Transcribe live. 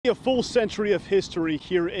A full century of history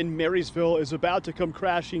here in Marysville is about to come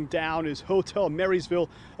crashing down as Hotel Marysville,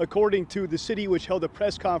 according to the city, which held a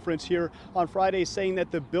press conference here on Friday saying that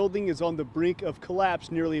the building is on the brink of collapse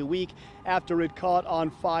nearly a week after it caught on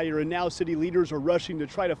fire. And now city leaders are rushing to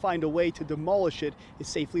try to find a way to demolish it as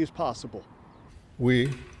safely as possible.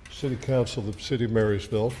 We, City Council of the City of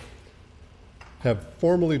Marysville, have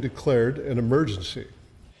formally declared an emergency.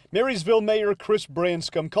 Marysville Mayor Chris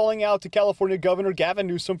Branscombe calling out to California Governor Gavin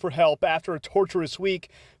Newsom for help after a torturous week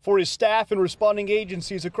for his staff and responding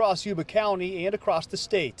agencies across Yuba County and across the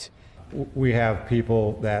state. We have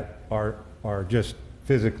people that are just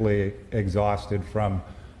physically exhausted from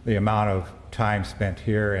the amount of time spent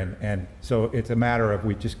here, and so it's a matter of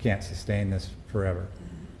we just can't sustain this forever.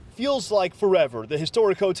 Feels like forever. The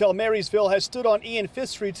historic Hotel Marysville has stood on E and Fifth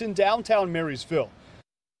Streets in downtown Marysville.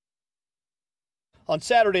 On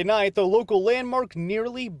Saturday night, the local landmark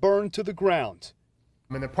nearly burned to the ground.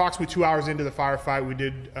 And approximately 2 hours into the firefight, we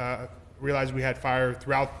did realize we had fire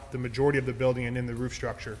throughout the majority of the building and in the roof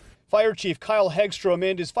structure. Fire Chief Kyle Hegstrom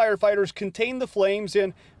and his firefighters contained the flames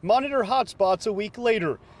and monitor hotspots a week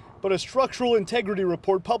later. But a structural integrity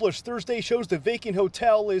report published Thursday shows the vacant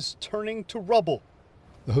hotel is turning to rubble.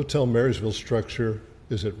 The Hotel Marysville structure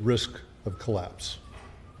is at risk of collapse.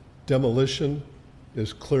 Demolition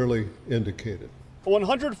is clearly indicated. A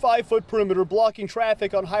 105-foot perimeter blocking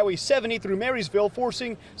traffic on Highway 70 through Marysville,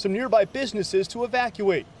 forcing some nearby businesses to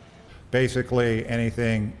evacuate. Basically,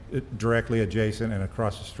 anything directly adjacent and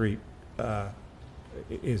across the street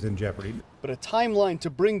is in jeopardy. But a timeline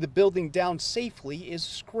to bring the building down safely is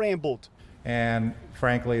scrambled. And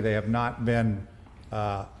frankly, they have not been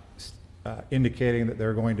indicating that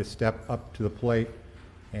they're going to step up to the plate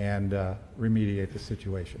and remediate the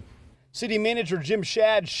situation. City Manager Jim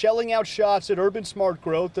Shadd shelling out shots at Urban Smart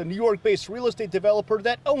Growth, the New York-based real estate developer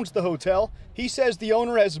that owns the hotel. He says the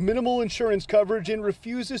owner has minimal insurance coverage and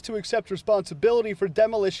refuses to accept responsibility for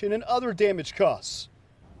demolition and other damage costs.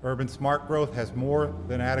 Urban Smart Growth has more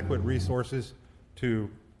than adequate resources to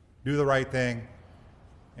do the right thing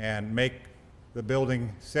and make the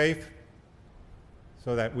building safe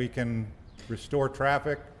so that we can restore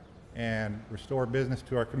traffic and restore business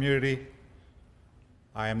to our community.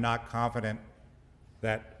 I am not confident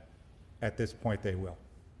that at this point they will.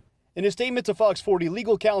 In a statement to Fox 40,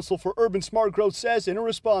 legal counsel for Urban Smart Growth says in a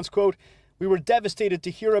response, quote, "We were devastated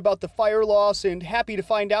to hear about the fire loss and happy to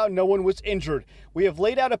find out no one was injured. We have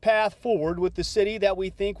laid out a path forward with the city that we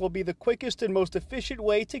think will be the quickest and most efficient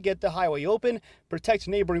way to get the highway open, protect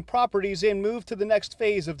neighboring properties, and move to the next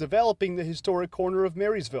phase of developing the historic corner of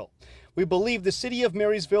Marysville. We believe the city of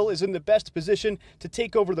Marysville is in the best position to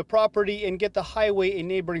take over the property and get the highway and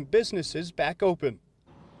neighboring businesses back open."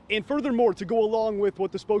 And furthermore, to go along with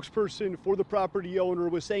what the spokesperson for the property owner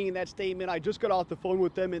was saying in that statement, I just got off the phone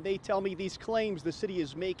with them and they tell me these claims the city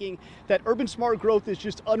is making that Urban Smart Growth is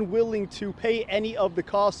just unwilling to pay any of the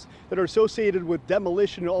costs that are associated with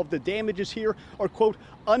demolition. All of the damages here are, quote,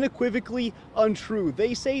 unequivocally untrue.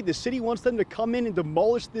 They say the city wants them to come in and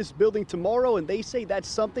demolish this building tomorrow, and they say that's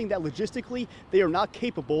something that logistically they are not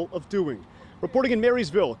capable of doing. Reporting in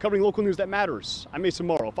Marysville, covering local news that matters, I'm Mason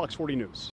Morrow, Fox 40 News.